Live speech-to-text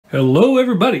Hello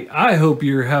everybody, I hope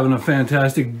you're having a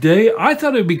fantastic day. I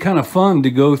thought it'd be kind of fun to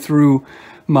go through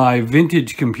my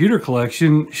vintage computer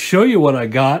collection, show you what I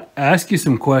got, ask you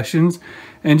some questions,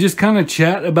 and just kind of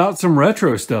chat about some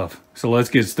retro stuff. So let's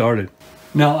get started.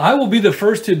 Now, I will be the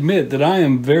first to admit that I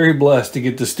am very blessed to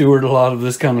get to steward a lot of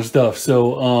this kind of stuff.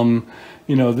 So,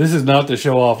 you know, this is not to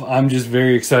show off. I'm just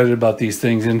very excited about these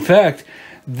things. In fact,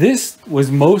 this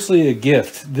was mostly a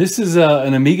gift. This is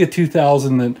an Amiga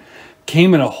 2000 that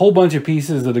came in a whole bunch of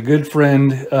pieces that a good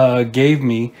friend gave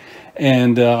me,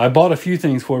 and I bought a few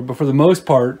things for it, but for the most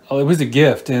part it was a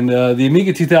gift. And the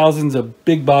Amiga 2000 is a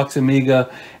big box Amiga,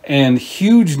 and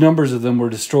huge numbers of them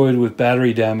were destroyed with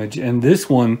battery damage, and this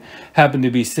one happened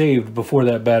to be saved before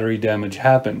that battery damage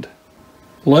happened.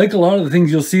 Like a lot of the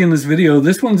things you'll see in this video,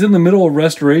 this one's in the middle of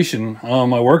restoration.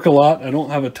 I work a lot, I don't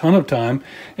have a ton of time,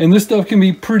 and this stuff can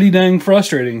be pretty dang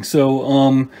frustrating.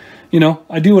 So you know,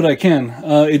 I do what I can.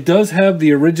 It does have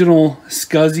the original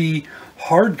SCSI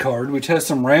hard card, which has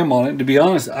some RAM on it. And to be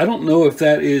honest, I don't know if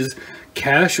that is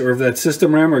cache or if that's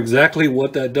system RAM or exactly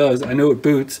what that does. I know it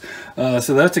boots, so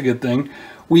that's a good thing.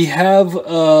 We have,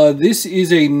 this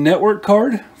is a network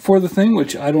card for the thing,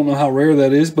 which I don't know how rare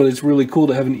that is, but it's really cool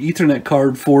to have an Ethernet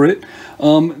card for it.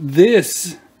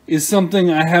 This is something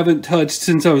I haven't touched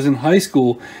since I was in high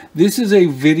school. This is a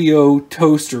video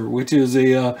toaster, which is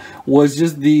was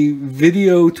just the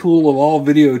video tool of all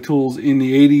video tools in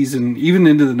the 80s and even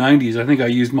into the 90s. I think I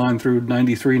used mine through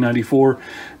 93, 94,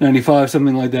 95,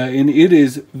 something like that. And it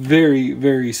is very,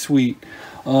 very sweet.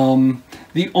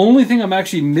 The only thing I'm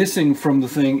actually missing from the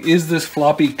thing is this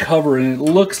floppy cover, and it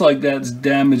looks like that's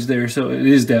damaged there. So it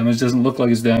is damaged, doesn't look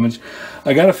like it's damaged.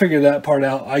 I got to figure that part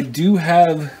out. I do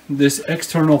have this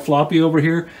external floppy over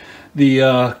here.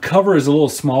 The cover is a little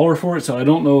smaller for it, so I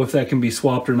don't know if that can be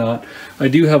swapped or not. I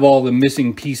do have all the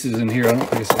missing pieces in here. I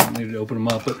don't need to open them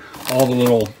up, but all the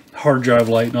little hard drive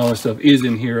light and all that stuff is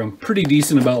in here. I'm pretty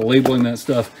decent about labeling that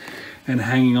stuff and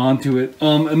hanging on to it.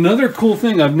 Another cool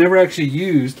thing I've never actually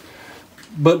used,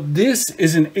 but this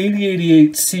is an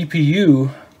 8088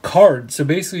 CPU card. So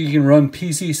basically you can run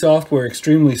PC software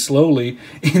extremely slowly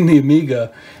in the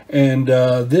Amiga. And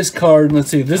this card, let's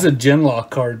see, this is a Genlock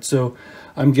card. So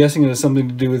I'm guessing it has something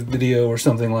to do with video or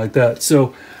something like that.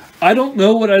 So I don't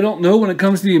know what I don't know when it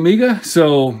comes to the Amiga.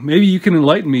 So maybe you can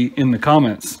enlighten me in the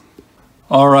comments.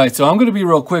 All right, so I'm going to be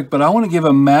real quick, but I want to give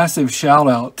a massive shout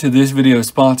out to this video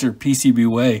sponsor,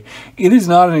 PCBWay. It is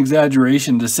not an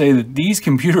exaggeration to say that these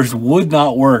computers would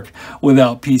not work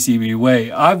without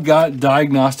PCBWay. I've got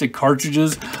diagnostic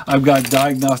cartridges, I've got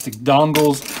diagnostic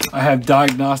dongles, I have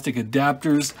diagnostic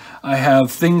adapters, I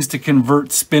have things to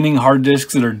convert spinning hard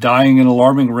disks that are dying at an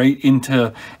alarming rate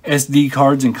into SD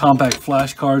cards and compact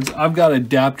flash cards. I've got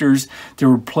adapters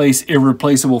to replace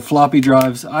irreplaceable floppy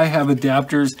drives. I have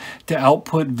adapters to output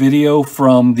video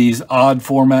from these odd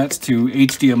formats to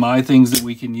HDMI things that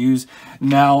we can use.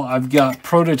 Now I've got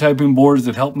prototyping boards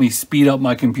that help me speed up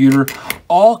my computer.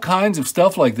 All kinds of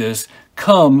stuff like this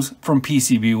comes from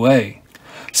PCBWay.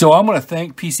 So I'm going to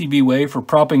thank PCBWay for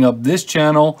propping up this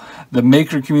channel, the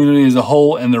maker community as a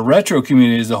whole, and the retro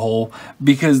community as a whole,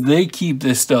 because they keep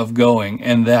this stuff going,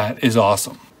 and that is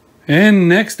awesome. And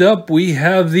next up, we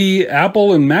have the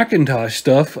Apple and Macintosh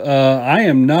stuff. I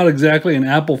am not exactly an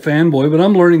Apple fanboy, but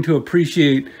I'm learning to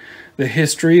appreciate the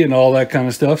history and all that kind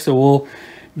of stuff. So we'll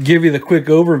give you the quick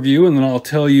overview, and then I'll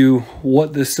tell you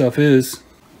what this stuff is.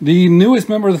 The newest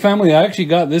member of the family I actually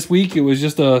got this week. It was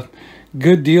just a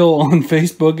good deal on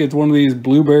Facebook. It's one of these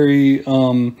Blueberry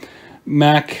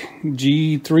Mac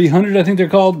G300, I think they're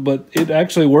called, but it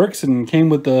actually works and came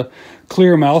with the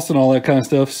clear mouse and all that kind of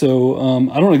stuff. So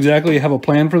I don't exactly have a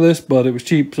plan for this, but it was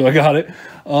cheap, so I got it.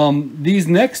 These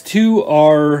next two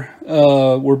are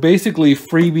were basically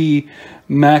freebie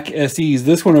Mac SEs.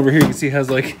 This one over here, you can see, has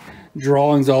like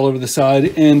drawings all over the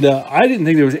side, and I didn't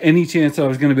think there was any chance I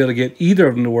was going to be able to get either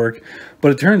of them to work,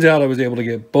 but it turns out I was able to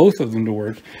get both of them to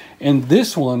work. And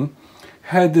this one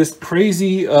had this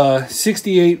crazy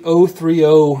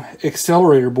 68030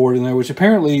 accelerator board in there, which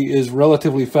apparently is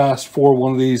relatively fast for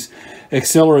one of these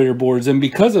accelerator boards, and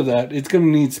because of that it's going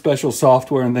to need special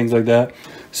software and things like that.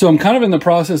 So I'm kind of in the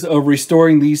process of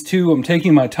restoring these two. I'm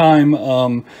taking my time.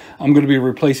 I'm going to be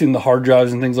replacing the hard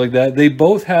drives and things like that. They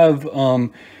both have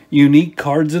unique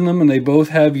cards in them, and they both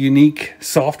have unique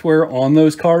software on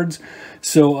those cards.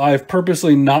 So I've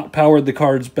purposely not powered the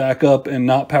cards back up and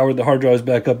not powered the hard drives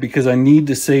back up, because I need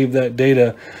to save that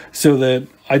data so that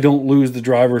I don't lose the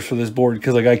drivers for this board,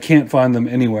 because like I can't find them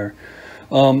anywhere.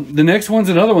 The next one's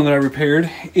another one that I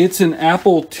repaired. It's an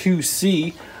Apple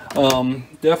IIc.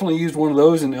 Definitely used one of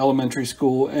those in elementary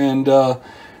school, and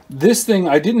this thing,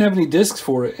 I didn't have any discs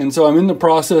for it, and so I'm in the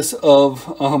process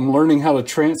of learning how to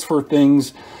transfer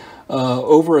things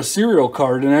over a serial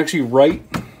card and actually write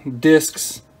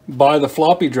discs by the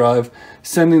floppy drive,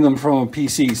 sending them from a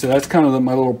PC. So that's kind of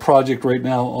my little project right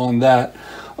now on that.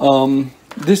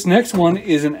 This next one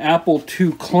is an Apple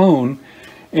II clone,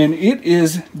 and it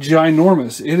is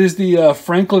ginormous. It is the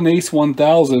Franklin Ace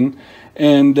 1000,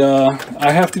 and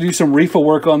I have to do some reefer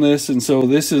work on this, and so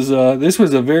this was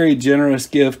a very generous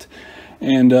gift,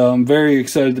 and I'm very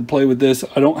excited to play with this.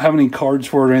 I don't have any cards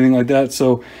for it or anything like that,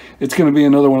 so it's going to be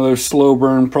another one of those slow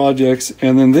burn projects.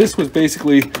 And then this was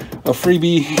basically a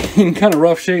freebie in kind of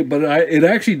rough shape, but it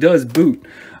actually does boot.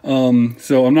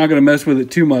 So I'm not going to mess with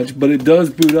it too much, but it does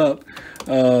boot up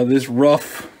this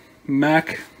rough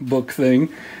MacBook thing.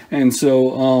 And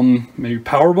so maybe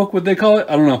PowerBook, what they call it,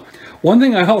 I don't know. One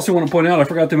thing I also want to point out, I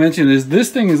forgot to mention, is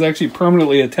this thing is actually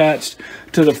permanently attached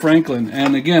to the Franklin.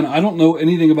 And again, I don't know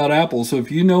anything about Apple, so if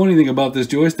you know anything about this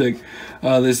joystick,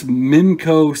 this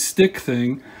Mimco stick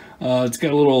thing, it's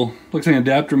got a little, looks like an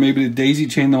adapter maybe to daisy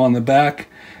chain them on the back.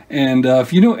 And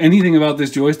if you know anything about this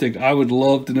joystick, I would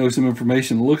love to know some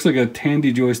information. It looks like a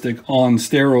Tandy joystick on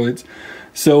steroids.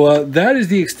 So that is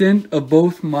the extent of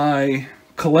both my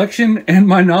collection and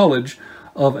my knowledge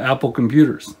of Apple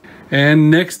computers.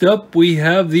 And next up, we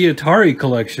have the Atari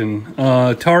collection.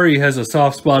 Atari has a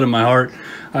soft spot in my heart.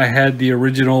 I had the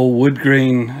original wood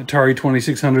grain Atari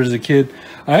 2600 as a kid.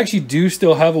 I actually do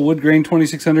still have a wood grain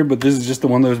 2600, but this is just the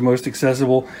one that was most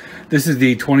accessible. This is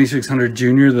the 2600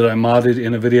 Junior that I modded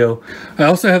in a video. I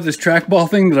also have this trackball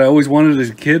thing that I always wanted as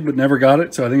a kid, but never got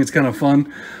it, so I think it's kind of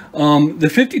fun.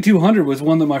 The 5200 was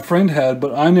one that my friend had,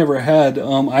 but I never had.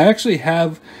 I actually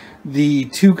have the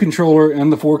 2-controller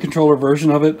and the 4-controller version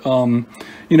of it.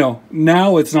 You know,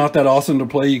 now it's not that awesome to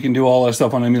play. You can do all that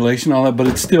stuff on emulation, all that, but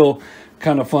it's still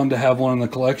kind of fun to have one in the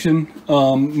collection.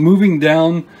 Moving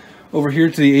down over here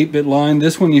to the 8-bit line,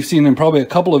 this one you've seen in probably a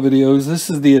couple of videos. This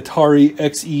is the Atari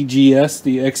XEGS,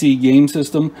 the XE game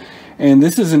system, and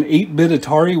this is an 8-bit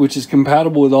Atari, which is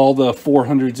compatible with all the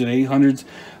 400s and 800s,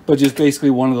 but just basically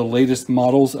one of the latest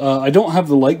models. I don't have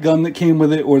the light gun that came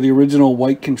with it or the original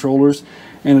white controllers,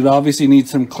 and it obviously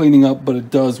needs some cleaning up, but it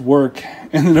does work.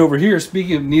 And then over here,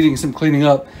 speaking of needing some cleaning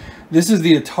up, this is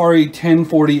the Atari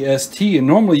 1040 ST, and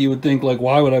normally you would think, like,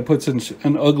 why would I put such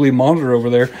an ugly monitor over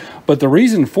there? But the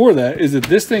reason for that is that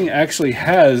this thing actually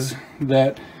has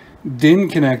that DIN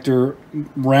connector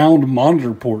round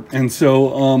monitor port, and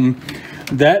so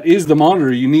that is the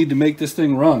monitor you need to make this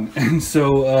thing run. And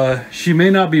so she may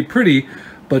not be pretty,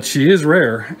 but she is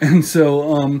rare. And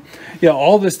so yeah,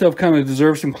 all this stuff kind of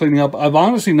deserves some cleaning up. I've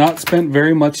honestly not spent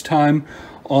very much time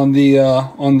on the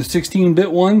 16-bit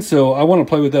one, so I want to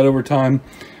play with that over time.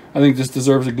 I think this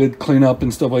deserves a good cleanup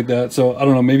and stuff like that. So I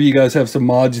don't know, maybe you guys have some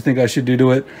mods you think I should do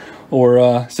to it,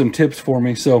 or some tips for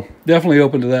me, so definitely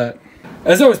open to that.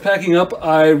 As I was packing up,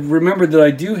 I remembered that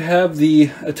I do have the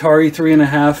Atari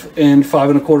 3.5 and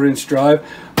 5.25 inch drive.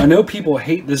 I know people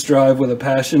hate this drive with a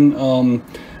passion.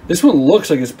 This one looks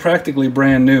like it's practically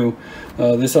brand new.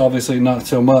 This obviously not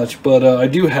so much, but I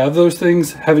do have those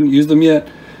things. Haven't used them yet,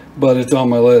 but it's on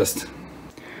my list.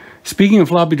 Speaking of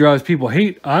floppy drives people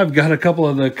hate, I've got a couple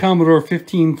of the Commodore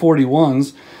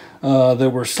 1541s that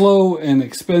were slow and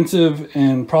expensive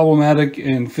and problematic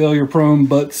and failure prone,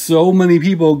 but so many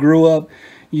people grew up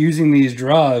using these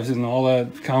drives and all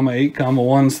that comma 8, comma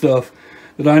 1 stuff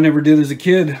that I never did as a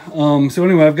kid. So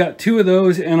anyway, I've got 2 of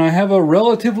those, and I have a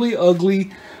relatively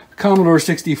ugly Commodore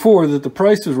 64 that the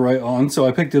price was right on, so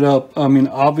I picked it up. I mean,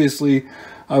 obviously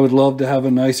I would love to have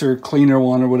a nicer, cleaner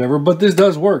one or whatever, but this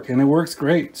does work, and it works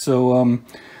great, so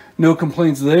no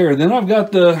complaints there. Then I've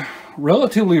got the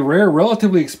relatively rare,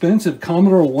 relatively expensive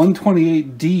Commodore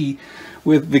 128D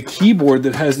with the keyboard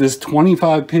that has this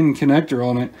 25-pin connector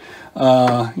on it.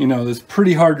 You know, that's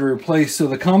pretty hard to replace. So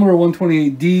the Commodore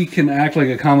 128D can act like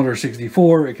a Commodore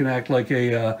 64. It can act like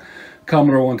a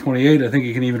Commodore 128. I think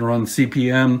it can even run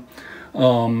CPM.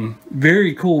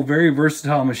 Very cool, very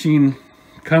versatile machine,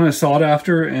 kind of sought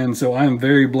after, and so I am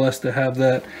very blessed to have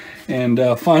that. And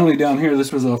finally down here,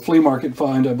 this was a flea market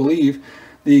find, I believe,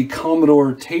 the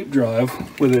Commodore tape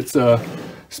drive with its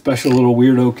special little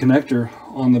weirdo connector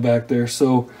on the back there.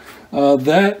 So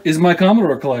that is my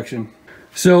Commodore collection.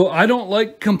 So I don't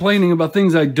like complaining about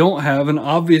things I don't have, and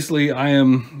obviously I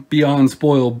am beyond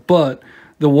spoiled, but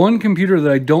the one computer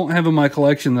that I don't have in my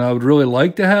collection that I would really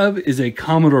like to have is a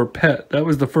Commodore PET. That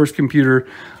was the first computer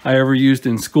I ever used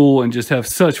in school, and just have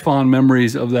such fond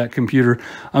memories of that computer.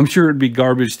 I'm sure it'd be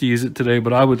garbage to use it today,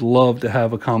 but I would love to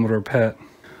have a Commodore PET.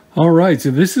 All right,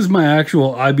 so this is my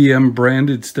actual IBM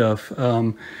branded stuff.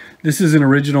 This is an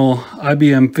original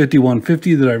IBM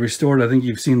 5150 that I restored. I think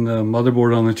you've seen the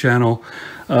motherboard on the channel.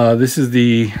 This is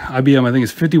the IBM, I think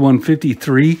it's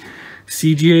 5153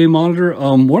 CGA monitor.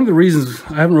 One of the reasons,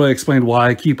 I haven't really explained why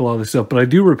I keep a lot of this stuff, but I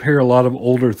do repair a lot of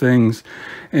older things.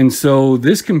 And so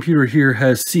this computer here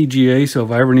has CGA, so if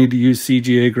I ever need to use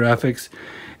CGA graphics,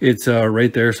 it's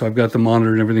right there. So I've got the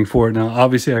monitor and everything for it. Now,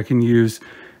 obviously I can use,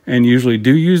 and usually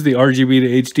do use, the RGB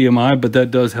to HDMI, but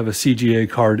that does have a CGA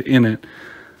card in it.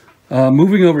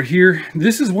 Moving over here,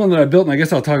 this is one that I built, and I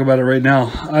guess I'll talk about it right now.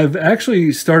 I've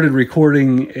actually started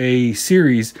recording a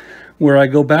series where I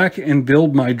go back and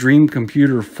build my dream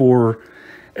computer for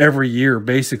every year,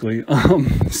 basically.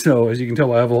 So as you can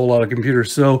tell, I have a whole lot of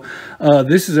computers. So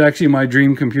this is actually my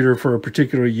dream computer for a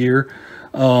particular year.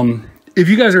 If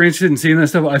you guys are interested in seeing that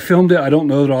stuff, I filmed it. I don't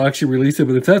know that I'll actually release it,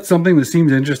 but if that's something that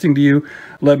seems interesting to you,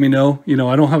 let me know. You know,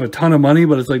 I don't have a ton of money,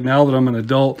 but it's like now that I'm an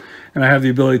adult and I have the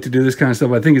ability to do this kind of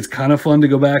stuff, I think it's kind of fun to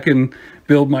go back and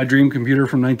build my dream computer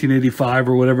from 1985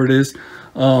 or whatever it is.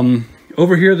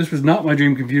 Over here, this was not my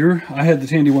dream computer. I had the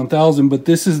Tandy 1000, but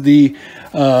this is the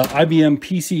IBM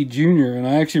PC Junior, and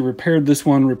I actually repaired this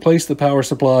one, replaced the power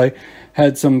supply,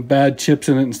 had some bad chips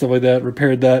in it and stuff like that,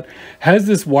 repaired that. Has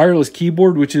this wireless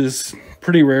keyboard, which is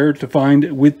pretty rare to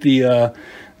find, with the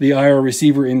IR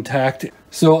receiver intact.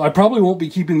 So I probably won't be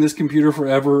keeping this computer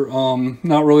forever.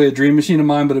 Not really a dream machine of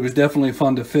mine, but it was definitely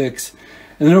fun to fix.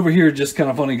 And then over here, just kind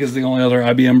of funny because the only other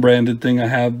IBM branded thing I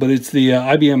have, but it's the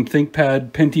IBM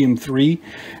ThinkPad Pentium 3.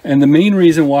 And the main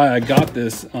reason why I got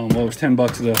this, well, it was 10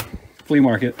 bucks at the flea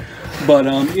market, but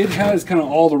it has kind of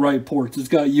all the right ports. It's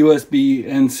got USB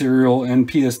and serial and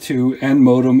PS2 and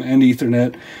modem and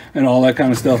Ethernet and all that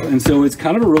kind of stuff. And so it's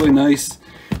kind of a really nice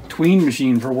tween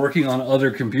machine for working on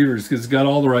other computers because it's got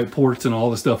all the right ports and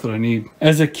all the stuff that I need.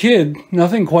 As a kid,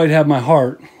 nothing quite had my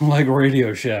heart like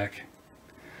Radio Shack.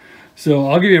 So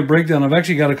I'll give you a breakdown. I've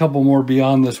actually got a couple more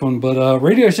beyond this one, but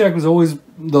Radio Shack was always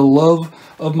the love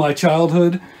of my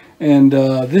childhood. And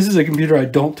this is a computer I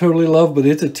don't totally love, but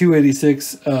it's a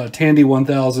 286 Tandy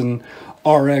 1000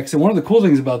 RX. And one of the cool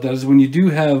things about that is when you do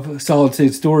have solid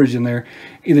state storage in there,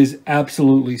 it is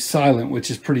absolutely silent,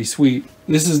 which is pretty sweet.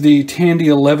 This is the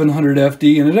Tandy 1100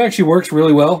 FD, and it actually works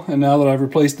really well. And now that I've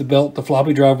replaced the belt, the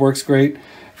floppy drive works great.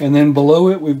 And then below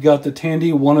it, we've got the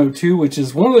Tandy 102, which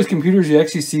is one of those computers you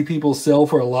actually see people sell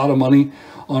for a lot of money,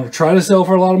 or try to sell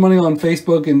for a lot of money on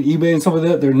Facebook and eBay and stuff like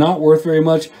that. They're not worth very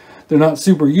much. They're not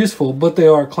super useful, but they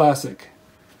are classic.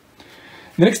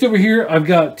 Next over here, I've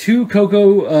got two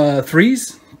Coco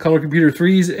 3s, Color Computer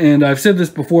 3s, and I've said this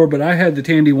before, but I had the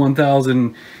Tandy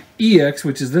 1000 EX,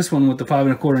 which is this one with the 5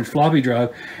 1/4 inch floppy drive.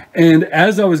 And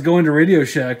as I was going to Radio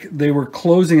Shack, they were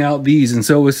closing out these, and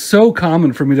so it was so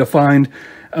common for me to find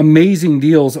amazing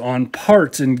deals on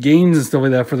parts and games and stuff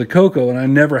like that for the Coco, and I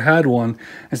never had one,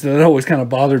 and so that always kind of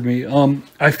bothered me.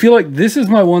 I feel like this is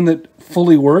my one that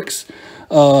fully works.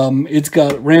 It's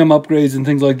got RAM upgrades and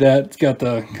things like that. It's got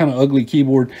the kind of ugly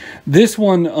keyboard. This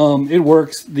one, it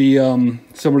works.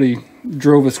 Somebody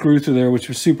drove a screw through there, which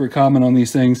was super common on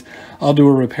these things. I'll do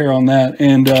a repair on that.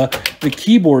 And the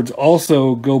keyboards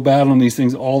also go bad on these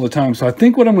things all the time. So I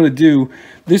think what I'm going to do,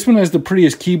 this one has the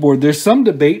prettiest keyboard. There's some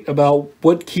debate about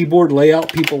what keyboard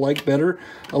layout people like better.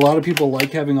 A lot of people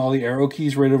like having all the arrow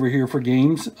keys right over here for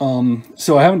games.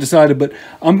 So I haven't decided, but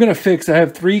I'm going to fix, I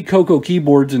have 3 Coco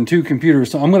keyboards and 2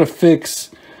 computers. So I'm going to fix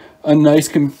a nice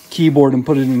keyboard and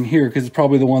put it in here because it's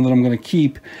probably the one that I'm going to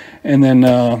keep. And then,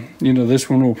 you know, this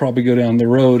one will probably go down the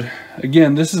road.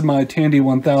 Again, this is my Tandy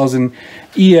 1000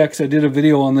 EX. I did a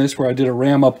video on this where I did a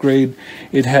RAM upgrade.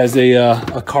 It has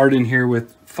a card in here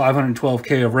with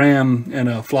 512K of RAM and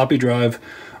a floppy drive,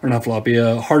 or not floppy,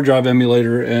 a hard drive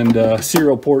emulator and a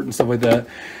serial port and stuff like that.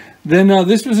 Then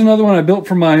this was another one I built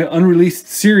for my unreleased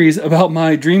series about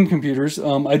my dream computers.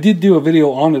 I did do a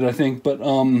video on it, I think, but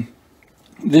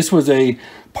this was a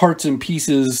parts and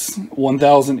pieces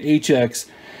 1000 HX.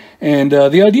 And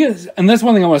the idea, and that's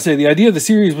one thing I want to say, the idea of the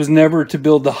series was never to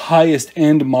build the highest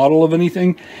end model of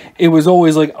anything. It was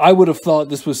always like, I would have thought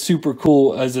this was super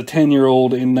cool as a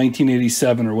 10-year-old in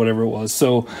 1987 or whatever it was.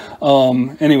 So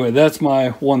anyway, that's my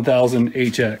 1000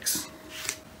 HX.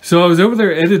 So I was over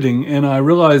there editing and I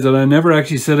realized that I never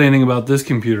actually said anything about this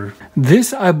computer.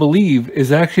 This, I believe,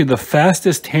 is actually the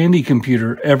fastest Tandy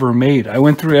computer ever made. I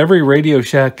went through every Radio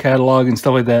Shack catalog and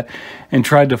stuff like that and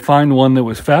tried to find one that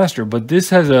was faster, but this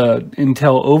has a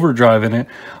Intel overdrive in it.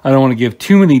 I don't want to give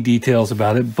too many details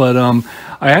about it, but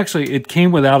it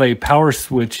came without a power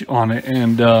switch on it,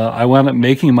 and I wound up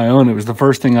making my own. It was the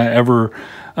first thing I ever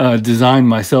designed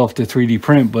myself to 3D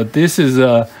print, but this is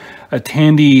a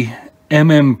Tandy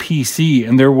MMPC,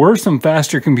 and there were some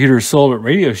faster computers sold at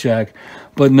Radio Shack,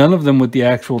 but none of them with the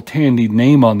actual Tandy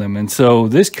name on them. And so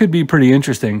this could be pretty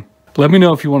interesting. Let me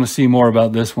know if you want to see more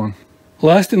about this one.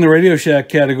 Last in the Radio Shack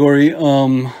category,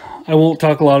 I won't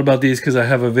talk a lot about these because I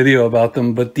have a video about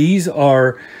them, but these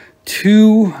are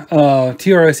two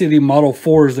TRS-80 Model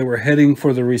 4s that were heading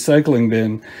for the recycling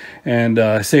bin,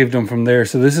 and saved them from there.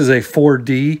 So this is a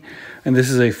 4D and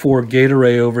this is a 4 gate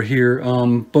array over here.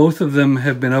 Both of them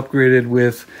have been upgraded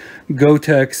with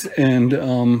Gotex and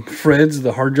Freds,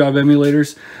 the hard drive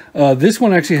emulators. This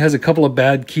one actually has a couple of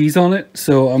bad keys on it,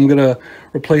 so I'm gonna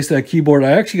replace that keyboard.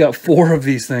 I actually got 4 of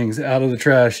these things out of the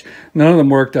trash. None of them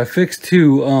worked. I fixed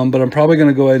 2, but I'm probably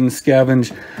gonna go ahead and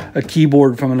scavenge a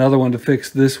keyboard from another one to fix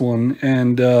this one,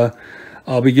 and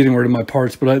I'll be getting rid of my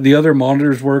parts. But the other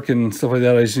monitors work and stuff like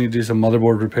that. I just need to do some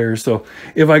motherboard repairs. So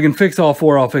if I can fix all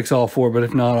 4, I'll fix all 4, but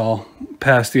if not, I'll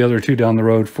pass the other 2 down the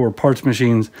road for parts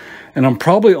machines. And I'm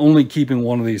probably only keeping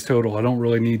 1 of these total. I don't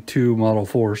really need 2 Model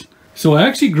 4s. So I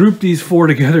actually grouped these 4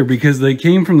 together because they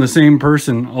came from the same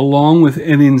person, along with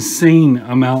an insane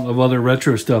amount of other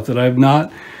retro stuff that I have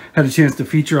not had a chance to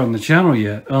feature on the channel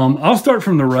yet. I'll start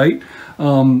from the right.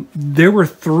 There were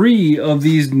 3 of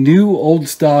these new old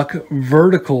stock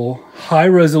vertical high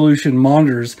resolution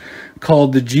monitors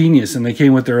called the Genius, and they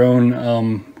came with their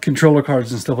own controller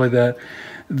cards and stuff like that.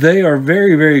 They are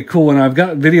very, very cool, and I've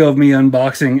got video of me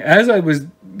unboxing. As I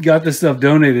got this stuff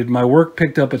donated, my work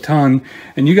picked up a ton,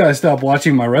 and you guys stopped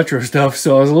watching my retro stuff,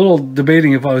 so I was a little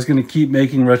debating if I was going to keep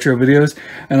making retro videos,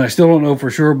 and I still don't know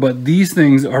for sure, but these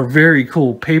things are very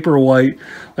cool. Paper white,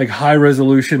 like high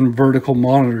resolution vertical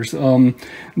monitors.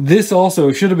 This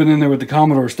also should have been in there with the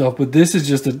Commodore stuff, but this is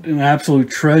just an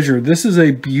absolute treasure. This is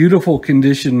a beautiful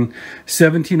condition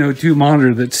 1702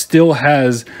 monitor that still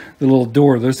has the little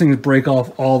door. Those things break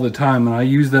off all the time, and I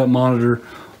use that monitor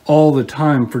all the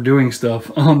time for doing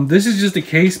stuff. This is just a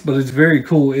case, but it's very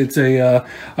cool. It's a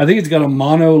I think it's got a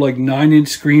mono like 9-inch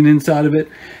screen inside of it,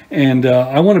 and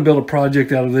I want to build a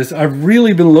project out of this. I've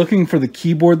really been looking for the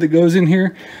keyboard that goes in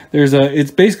here.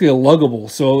 It's basically a luggable,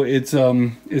 so it's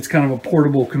kind of a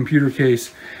portable computer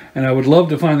case, and I would love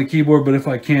to find the keyboard, but if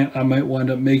I can't, I might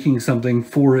wind up making something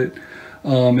for it.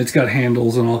 It's got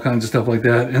handles and all kinds of stuff like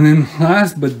that. And then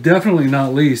last but definitely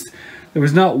not least, there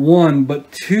was not 1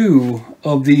 but 2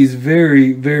 of these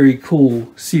very, very cool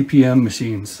CPM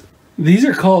machines. These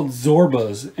are called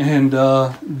Zorbas, and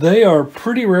they are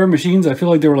pretty rare machines. I feel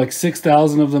like there were like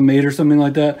 6,000 of them made or something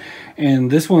like that,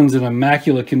 and this one's in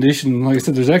immaculate condition. Like I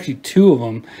said, there's actually 2 of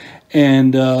them,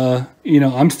 and you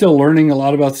know, I'm still learning a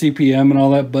lot about CPM and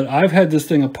all that, but I've had this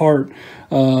thing apart,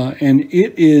 and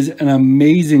it is an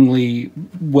amazingly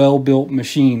well-built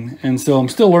machine, and so I'm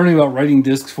still learning about writing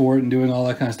discs for it and doing all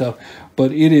that kind of stuff,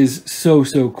 but it is so,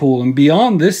 so cool. And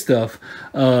beyond this stuff,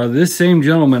 this same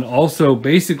gentleman also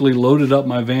basically loaded up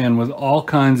my van with all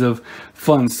kinds of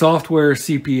fun software,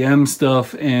 CPM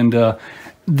stuff, and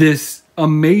this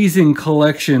amazing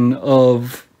collection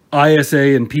of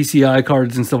ISA and PCI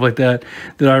cards and stuff like that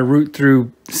that I root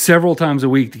through several times a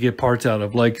week to get parts out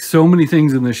of. Like, so many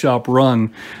things in the shop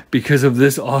run because of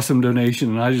this awesome donation,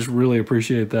 and I just really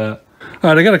appreciate that. All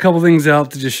right, I got a couple things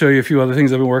out to just show you a few other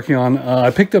things I've been working on. I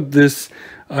picked up this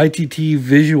ITT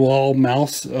Visual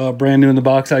mouse, brand new in the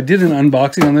box. I did an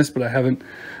unboxing on this, but I haven't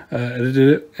edited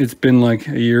it. It's been like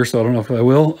a year, so I don't know if I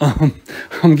will.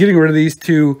 I'm getting rid of these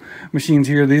 2 machines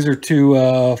here. These are 2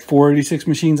 486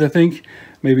 machines, I think.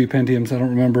 Maybe Pentiums, I don't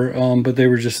remember, but they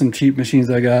were just some cheap machines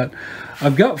I got.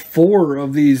 I've got 4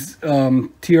 of these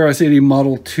TRS-80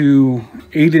 Model 2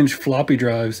 8-inch floppy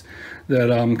drives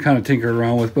that I'm kind of tinkering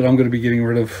around with, but I'm going to be getting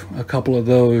rid of a couple of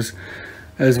those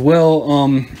as well.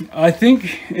 I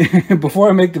think before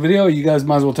I make the video, you guys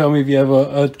might as well tell me if you have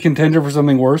a contender for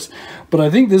something worse, but I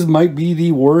think this might be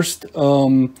the worst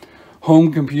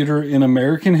home computer in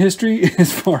American history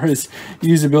as far as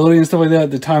usability and stuff like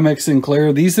that. The Timex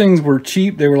Sinclair, these things were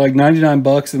cheap. They were like 99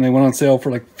 bucks and they went on sale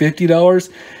for like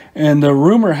 $50. And the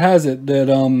rumor has it that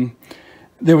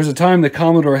there was a time that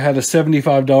Commodore had a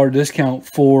 $75 discount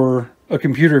for a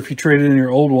computer if you traded in your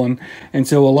old one. And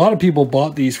so a lot of people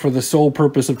bought these for the sole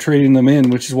purpose of trading them in,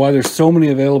 which is why there's so many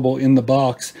available in the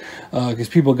box, because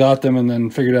people got them and then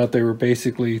figured out they were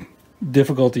basically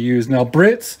difficult to use. Now,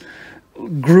 Brits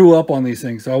grew up on these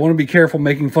things, so I want to be careful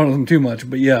making fun of them too much,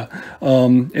 but yeah,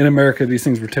 in America these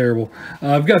things were terrible.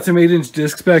 I've got some 8-inch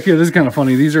discs back here. This is kind of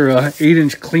funny. These are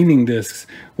 8-inch cleaning discs,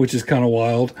 which is kind of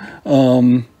wild.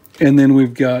 And then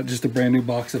we've got just a brand new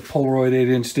box of Polaroid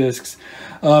 8-inch discs.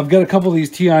 I've got a couple of these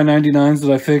TI-99s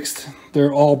that I fixed.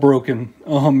 They're all broken.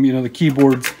 You know, the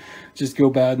keyboards just go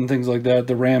bad and things like that.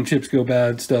 The RAM chips go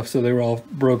bad, stuff, so they were all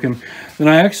broken. Then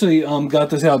I actually got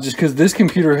this out just because this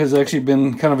computer has actually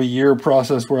been kind of a year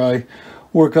process where I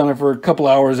work on it for a couple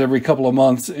hours every couple of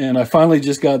months, and I finally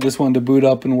just got this one to boot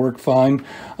up and work fine.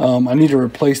 I need to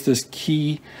replace this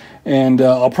key, and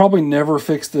I'll probably never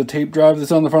fix the tape drive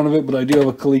that's on the front of it, but I do have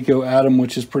a Coleco Atom,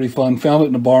 which is pretty fun. Found it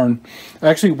in a barn,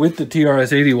 actually with the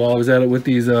TRS-80 while I was at it with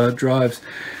these drives.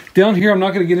 Down here, I'm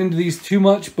not going to get into these too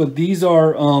much, but these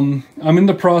are, I'm in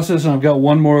the process, and I've got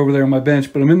one more over there on my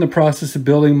bench, but I'm in the process of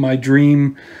building my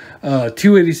dream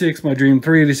 286, my dream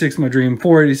 386, my dream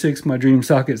 486, my dream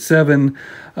socket 7,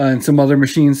 and some other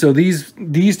machines. So these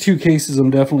two cases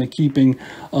I'm definitely keeping.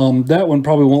 That one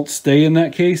probably won't stay in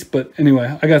that case, but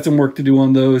anyway, I got some work to do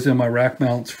on those and my rack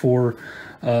mounts for,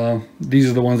 these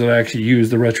are the ones that I actually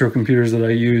use, the retro computers that I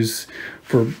use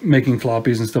for making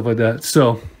floppies and stuff like that.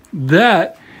 So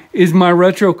that is my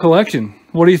retro collection.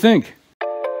 What do you think?